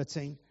 to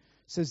 13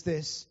 says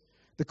this.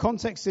 The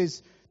context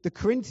is the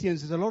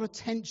Corinthians, there's a lot of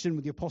tension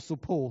with the Apostle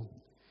Paul.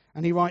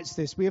 And he writes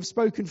this: "We have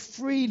spoken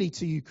freely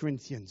to you,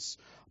 Corinthians.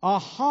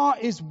 Our heart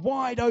is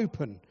wide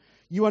open.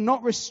 You are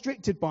not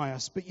restricted by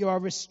us, but you are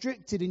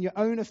restricted in your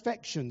own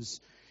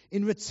affections.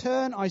 In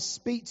return, I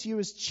speak to you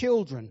as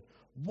children.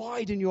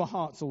 Widen your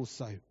hearts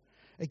also."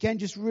 Again,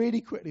 just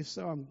really quickly,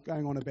 so I'm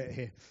going on a bit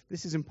here.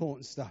 This is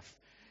important stuff.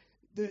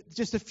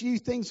 Just a few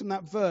things from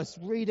that verse.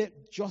 Read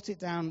it, jot it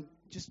down,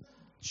 just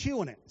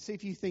chew on it. See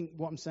if you think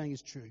what I'm saying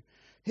is true.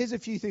 Here's a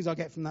few things I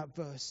get from that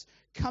verse.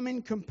 Come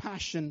in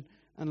compassion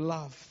and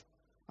love.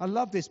 I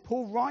love this.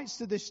 Paul writes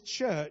to this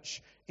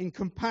church in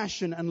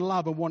compassion and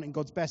love and wanting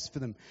God's best for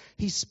them.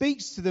 He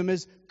speaks to them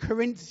as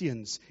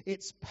Corinthians.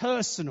 It's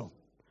personal.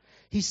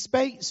 He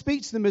speaks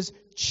to them as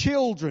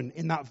children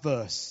in that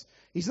verse.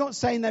 He's not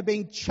saying they're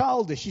being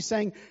childish. He's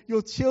saying,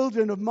 you're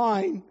children of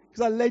mine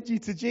because I led you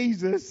to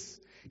Jesus.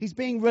 He's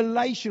being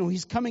relational.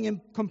 He's coming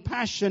in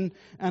compassion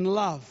and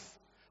love.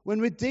 When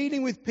we're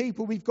dealing with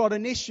people we've got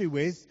an issue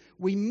with,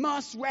 we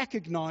must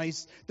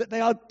recognize that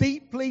they are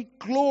deeply,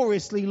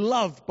 gloriously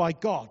loved by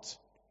God.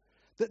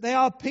 That they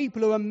are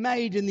people who are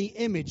made in the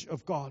image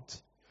of God.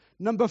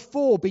 Number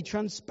 4, be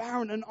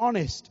transparent and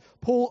honest.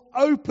 Paul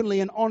openly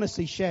and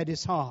honestly shared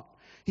his heart.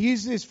 He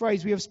uses this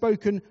phrase, we have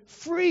spoken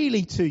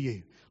freely to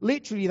you.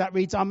 Literally, that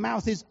reads, our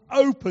mouth is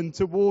open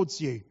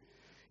towards you.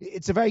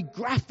 It's a very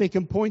graphic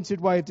and pointed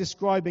way of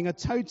describing a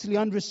totally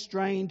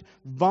unrestrained,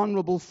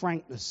 vulnerable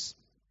frankness.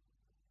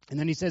 And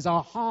then he says,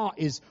 our heart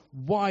is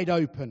wide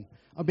open.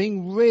 I'm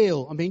being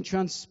real. I'm being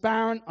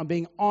transparent. I'm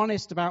being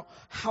honest about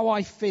how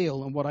I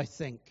feel and what I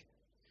think.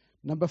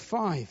 Number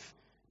 5,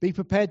 be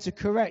prepared to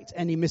correct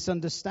any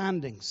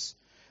misunderstandings.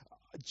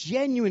 I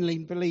genuinely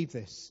believe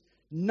this.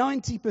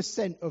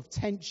 90% of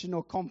tension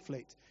or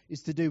conflict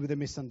is to do with a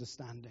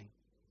misunderstanding.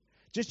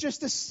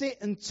 Just to sit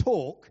and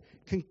talk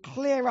can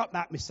clear up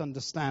that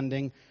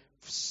misunderstanding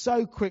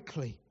so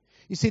quickly.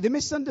 You see, the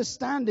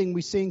misunderstanding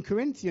we see in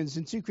Corinthians,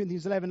 in 2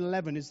 Corinthians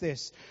 11:11, is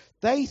this.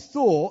 They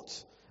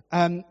thought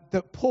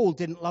that Paul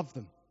didn't love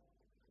them.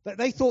 That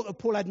they thought that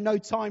Paul had no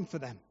time for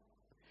them.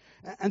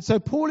 And so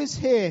Paul is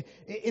here,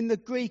 in the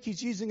Greek,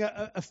 he's using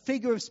a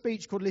figure of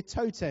speech called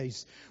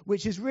litotes,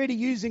 which is really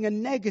using a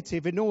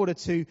negative in order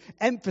to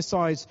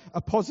emphasize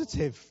a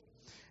positive.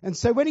 And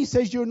so when he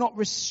says you're not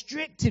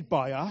restricted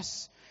by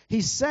us,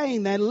 he's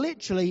saying there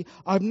literally,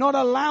 I've not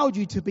allowed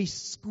you to be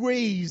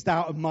squeezed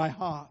out of my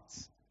heart.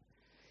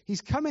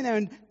 He's coming there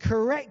and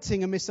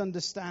correcting a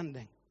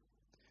misunderstanding.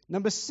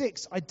 Number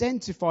 6,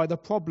 identify the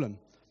problem.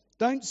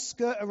 Don't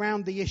skirt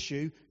around the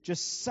issue,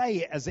 just say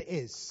it as it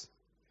is.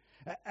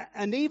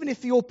 And even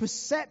if your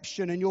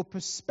perception and your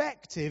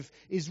perspective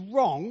is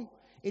wrong,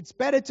 it's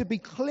better to be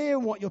clear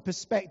on what your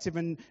perspective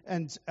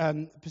and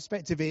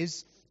perspective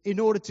is in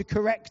order to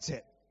correct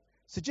it.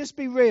 So just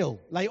be real.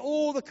 Lay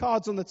all the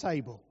cards on the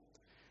table.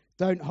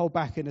 Don't hold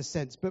back in a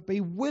sense, but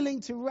be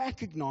willing to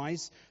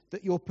recognize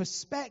that your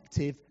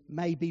perspective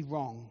may be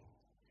wrong.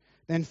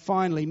 Then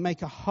finally,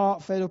 make a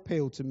heartfelt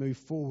appeal to move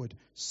forward.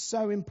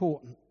 So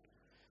important.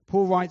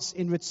 Paul writes,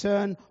 in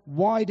return,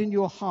 widen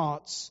your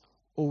hearts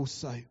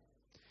also.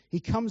 He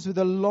comes with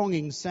a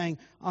longing saying,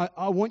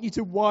 I want you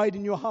to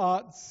widen your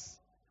hearts.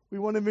 We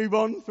want to move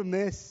on from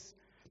this.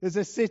 There's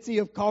a city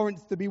of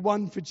Corinth to be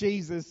won for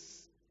Jesus.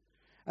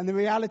 And the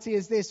reality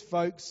is this,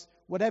 folks,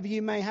 whatever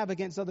you may have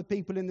against other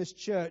people in this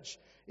church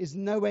is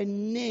nowhere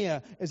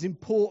near as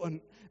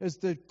important as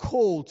the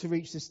call to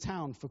reach this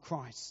town for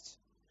Christ.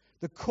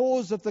 The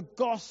cause of the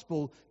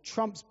gospel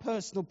trumps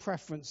personal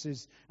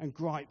preferences and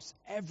gripes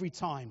every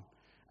time.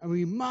 And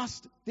we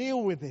must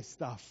deal with this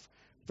stuff.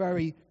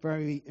 Very,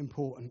 very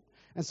important.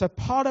 And so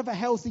part of a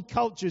healthy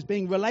culture is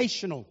being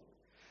relational.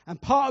 And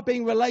part of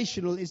being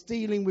relational is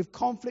dealing with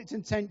conflict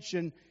and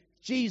tension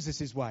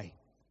Jesus' way,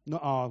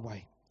 not our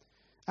way.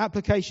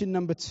 Application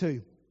number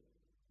 2.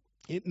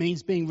 It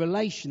means being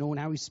relational in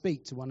how we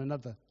speak to one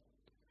another.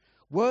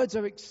 Words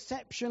are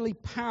exceptionally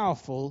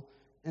powerful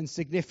and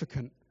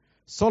significant.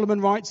 Solomon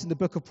writes in the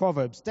book of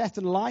Proverbs, death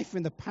and life are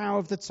in the power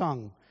of the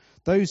tongue.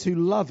 Those who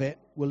love it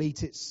will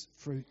eat its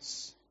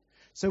fruits.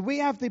 So we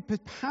have the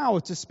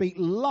power to speak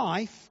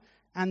life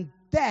and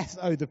death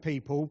over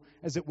people,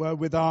 as it were,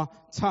 with our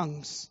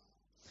tongues.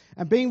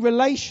 And being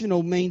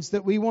relational means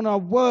that we want our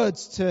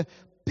words to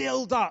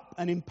build up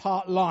and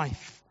impart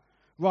life,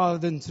 rather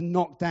than to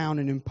knock down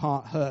and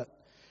impart hurt.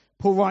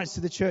 Paul writes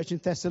to the church in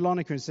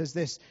Thessalonica and says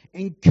this,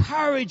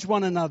 encourage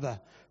one another,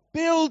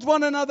 build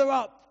one another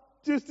up,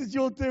 just as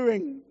you're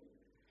doing.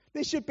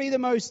 This should be the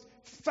most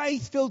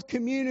faith-filled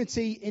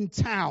community in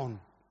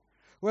town,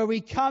 where we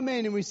come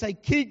in and we say,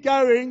 keep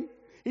going,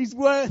 he's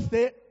worth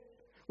it.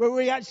 Where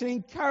we actually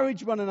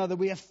encourage one another,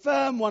 we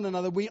affirm one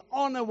another, we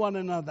honor one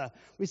another.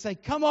 We say,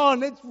 come on,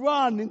 let's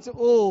run into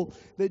all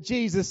that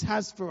Jesus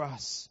has for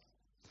us.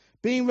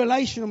 Being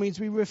relational means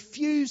we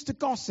refuse to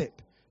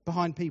gossip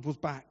behind people's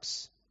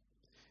backs.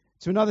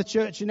 To another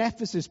church in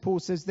Ephesus, Paul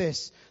says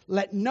this,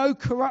 let no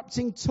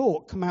corrupting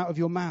talk come out of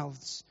your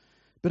mouths,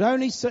 but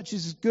only such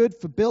as is good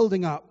for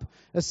building up,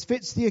 as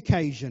fits the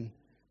occasion,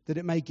 that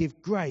it may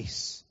give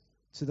grace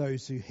to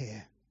those who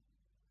hear.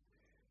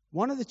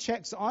 One of the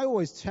checks that I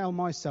always tell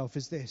myself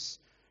is this,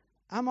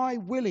 am I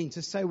willing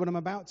to say what I'm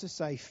about to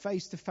say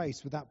face to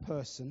face with that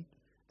person,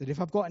 that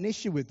if I've got an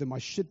issue with them I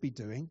should be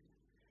doing,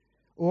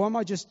 or am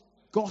I just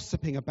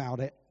gossiping about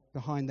it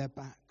behind their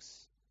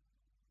backs?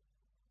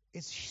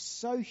 It's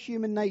so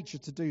human nature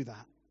to do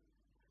that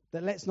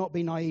let's not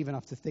be naive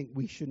enough to think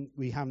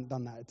we haven't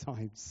done that at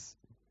times.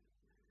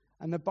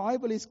 And the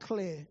Bible is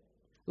clear.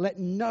 Let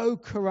no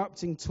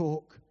corrupting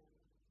talk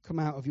come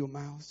out of your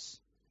mouths,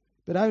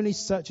 but only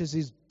such as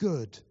is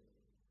good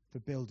for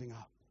building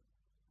up.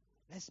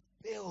 Let's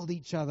build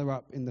each other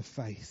up in the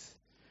faith.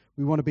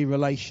 We want to be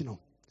relational.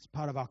 It's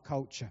part of our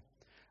culture.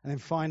 And then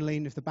finally,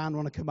 and if the band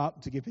want to come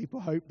up to give people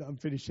hope that I'm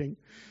finishing.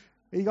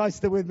 Are you guys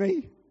still with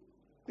me?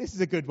 This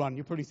is a good one.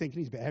 You're probably thinking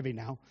he's a bit heavy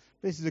now.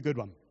 This is a good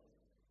one.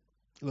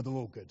 Well, they're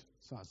all good.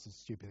 So that's a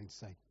stupid thing to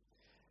say.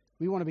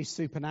 We want to be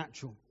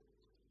supernatural.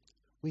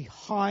 We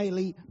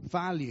highly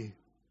value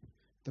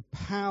the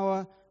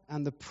power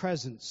and the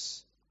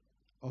presence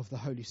of the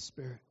Holy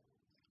Spirit.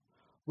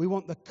 We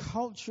want the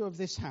culture of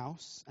this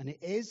house, and it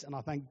is, and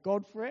I thank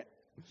God for it,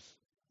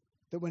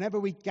 that whenever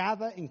we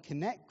gather in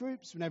connect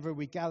groups, whenever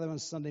we gather on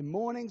Sunday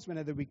mornings,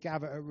 whenever we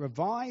gather at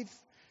Revive,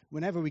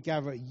 whenever we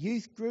gather at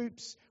youth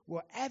groups,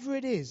 whatever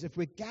it is, if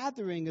we're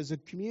gathering as a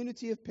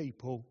community of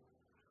people,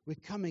 we're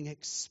coming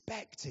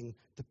expecting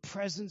the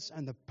presence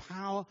and the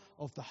power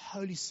of the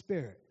Holy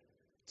Spirit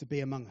to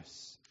be among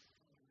us.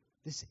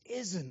 This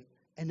isn't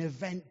an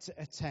event to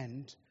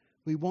attend.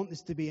 We want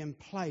this to be in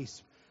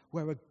place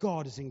where a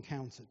God is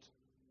encountered.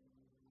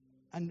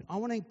 And I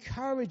want to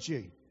encourage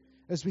you,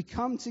 as we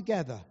come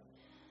together,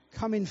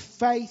 come in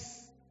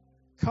faith,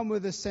 come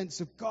with a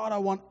sense of, God, I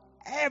want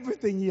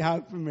everything you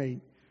have for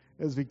me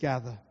as we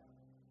gather.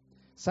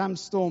 Sam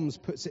Storms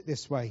puts it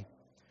this way: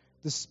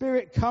 the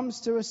Spirit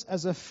comes to us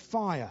as a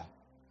fire,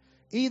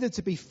 either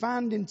to be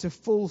fanned into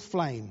full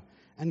flame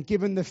and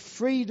given the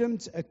freedom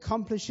to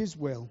accomplish His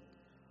will,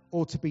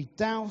 or to be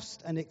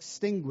doused and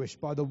extinguished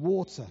by the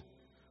water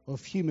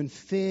of human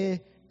fear,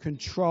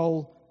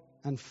 control,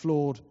 and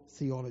flawed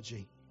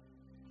theology.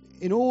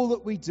 In all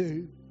that we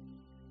do,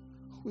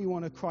 we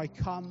want to cry,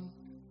 come,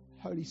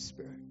 Holy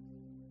Spirit.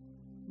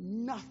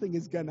 Nothing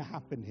is going to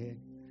happen here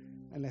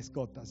unless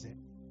God does it.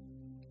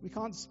 We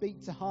can't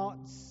speak to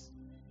hearts.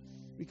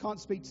 We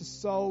can't speak to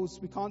souls.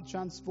 We can't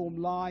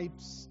transform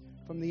lives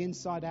from the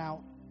inside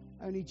out.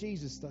 Only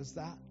Jesus does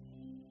that.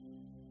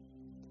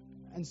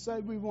 And so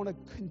we want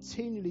to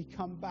continually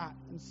come back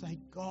and say,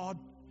 God,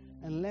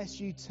 unless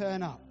you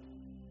turn up,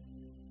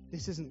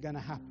 this isn't going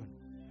to happen.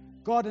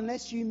 God,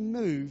 unless you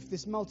move,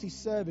 this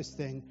multi-service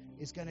thing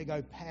is going to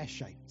go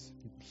pear-shaped.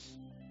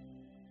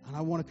 And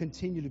I want to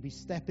continue to be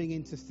stepping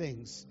into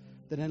things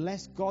that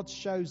unless God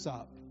shows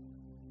up,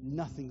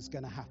 nothing's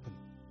going to happen.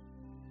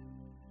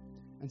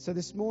 And so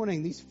this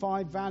morning, these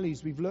 5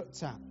 values we've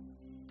looked at,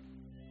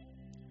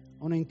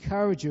 I want to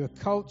encourage you, a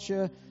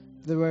culture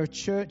where a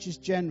church is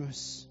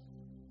generous.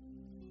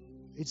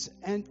 It's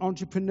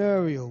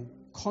entrepreneurial,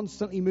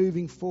 constantly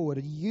moving forward,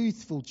 a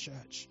youthful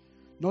church,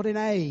 not in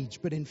age,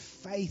 but in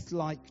faith,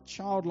 like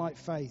childlike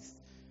faith.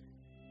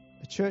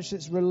 A church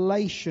that's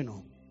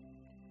relational,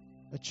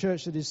 a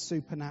church that is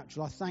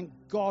supernatural. I thank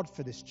God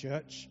for this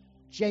church,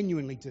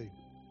 genuinely do.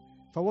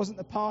 If I wasn't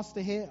the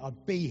pastor here,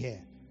 I'd be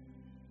here.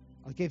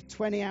 I give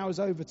 20 hours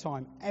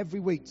overtime every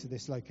week to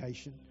this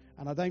location.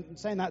 And I'm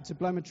saying that to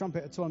blow my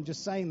trumpet at all. I'm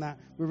just saying that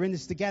we're in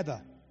this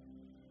together.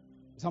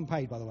 It's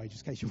unpaid, by the way,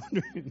 just in case you're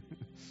wondering.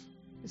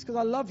 It's because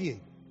I love you.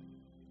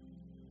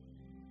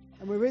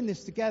 And we're in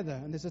this together.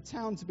 And there's a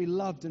town to be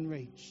loved and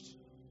reached.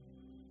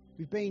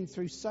 We've been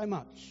through so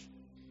much.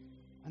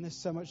 And there's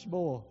so much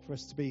more for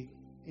us to be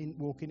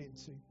walking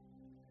into.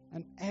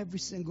 And every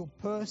single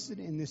person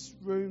in this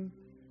room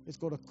has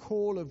got a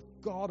call of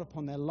God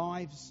upon their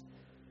lives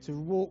to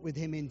walk with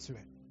Him into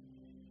it.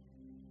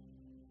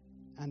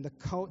 And the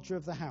culture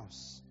of the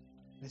house,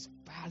 let's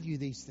value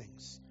these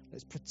things.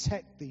 Let's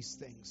protect these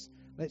things.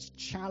 Let's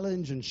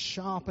challenge and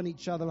sharpen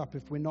each other up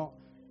if we're not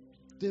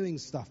doing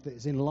stuff that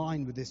is in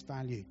line with this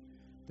value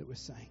that we're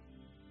saying.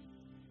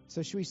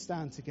 So should we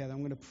stand together? I'm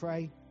going to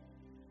pray.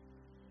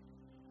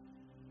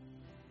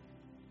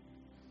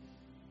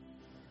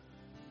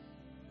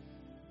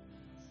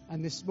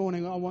 And this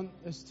morning I want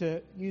us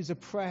to use a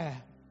prayer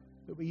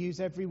that we use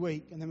every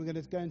week, and then we're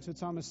going to go into a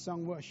time of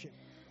sung worship.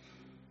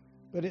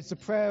 But it's a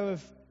prayer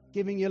of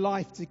giving your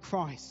life to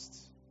Christ.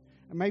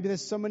 And maybe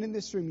there's someone in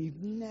this room,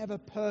 you've never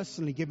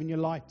personally given your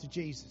life to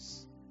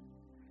Jesus.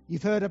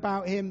 You've heard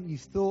about Him,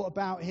 you've thought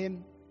about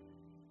Him,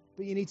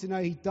 but you need to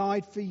know He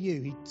died for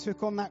you. He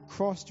took on that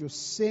cross, your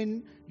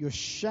sin, your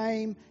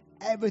shame,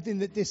 everything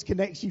that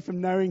disconnects you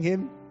from knowing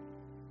Him.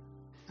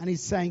 And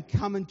He's saying,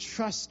 come and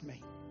trust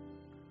me,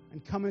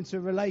 and come into a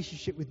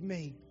relationship with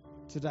me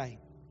today.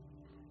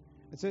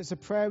 And so it's a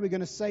prayer we're going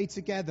to say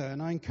together.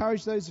 And I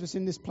encourage those of us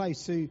in this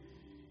place who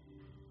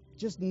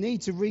just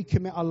need to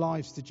recommit our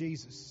lives to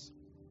Jesus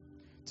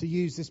to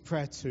use this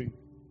prayer too.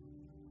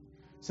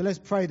 So let's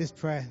pray this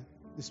prayer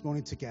this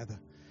morning together.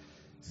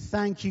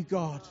 Thank you,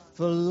 God,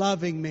 for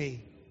loving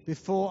me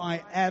before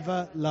I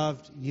ever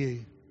loved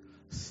you.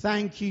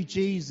 Thank you,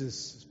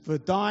 Jesus, for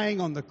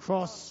dying on the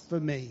cross for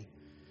me.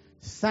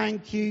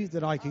 Thank you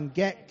that I can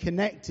get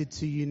connected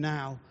to you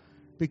now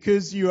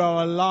because you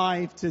are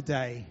alive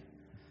today.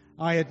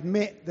 I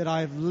admit that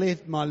I have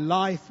lived my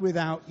life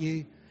without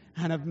you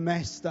and have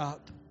messed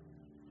up.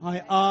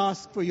 I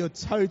ask for your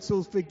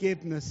total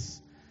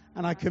forgiveness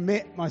and I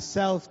commit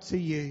myself to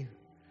you.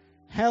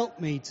 Help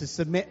me to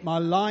submit my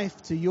life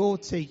to your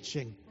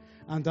teaching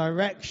and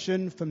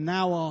direction from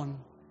now on.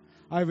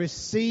 I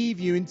receive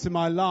you into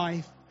my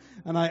life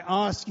and I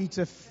ask you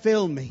to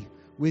fill me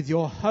with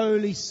your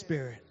Holy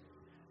Spirit.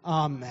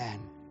 Amen.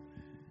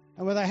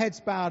 And with our heads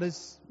bowed,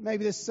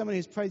 maybe there's somebody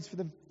who's prayed for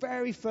the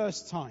very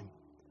first time.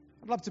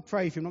 I'd love to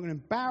pray for you. I'm not going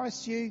to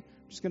embarrass you.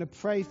 I'm just going to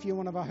pray for you.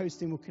 One of our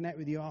hosting will connect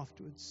with you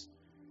afterwards.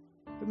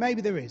 But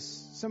maybe there is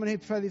someone who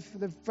prayed for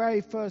the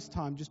very first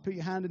time. Just put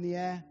your hand in the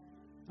air.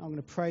 I'm going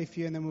to pray for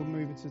you, and then we'll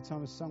move into the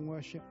time of sung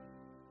worship.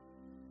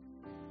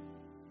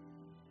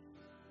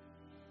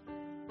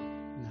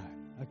 No.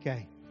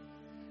 Okay.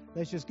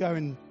 Let's just go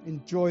and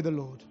enjoy the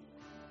Lord.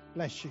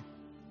 Bless you.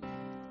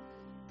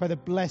 Pray the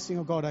blessing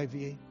of God over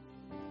you.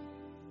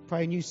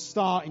 Pray a new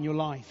start in your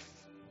life.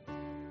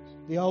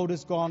 The old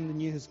has gone, the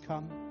new has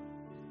come.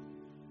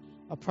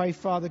 I pray,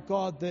 Father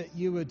God, that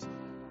you would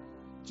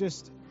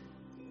just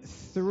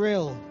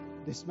thrill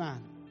this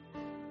man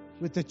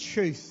with the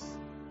truth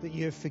that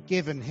you have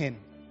forgiven him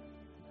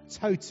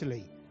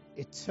totally,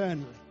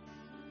 eternally.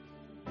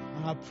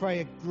 And I pray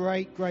a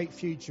great, great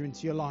future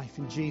into your life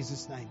in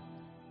Jesus' name.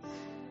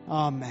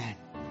 Amen.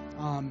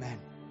 Amen.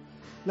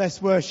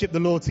 Let's worship the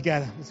Lord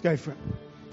together. Let's go for it.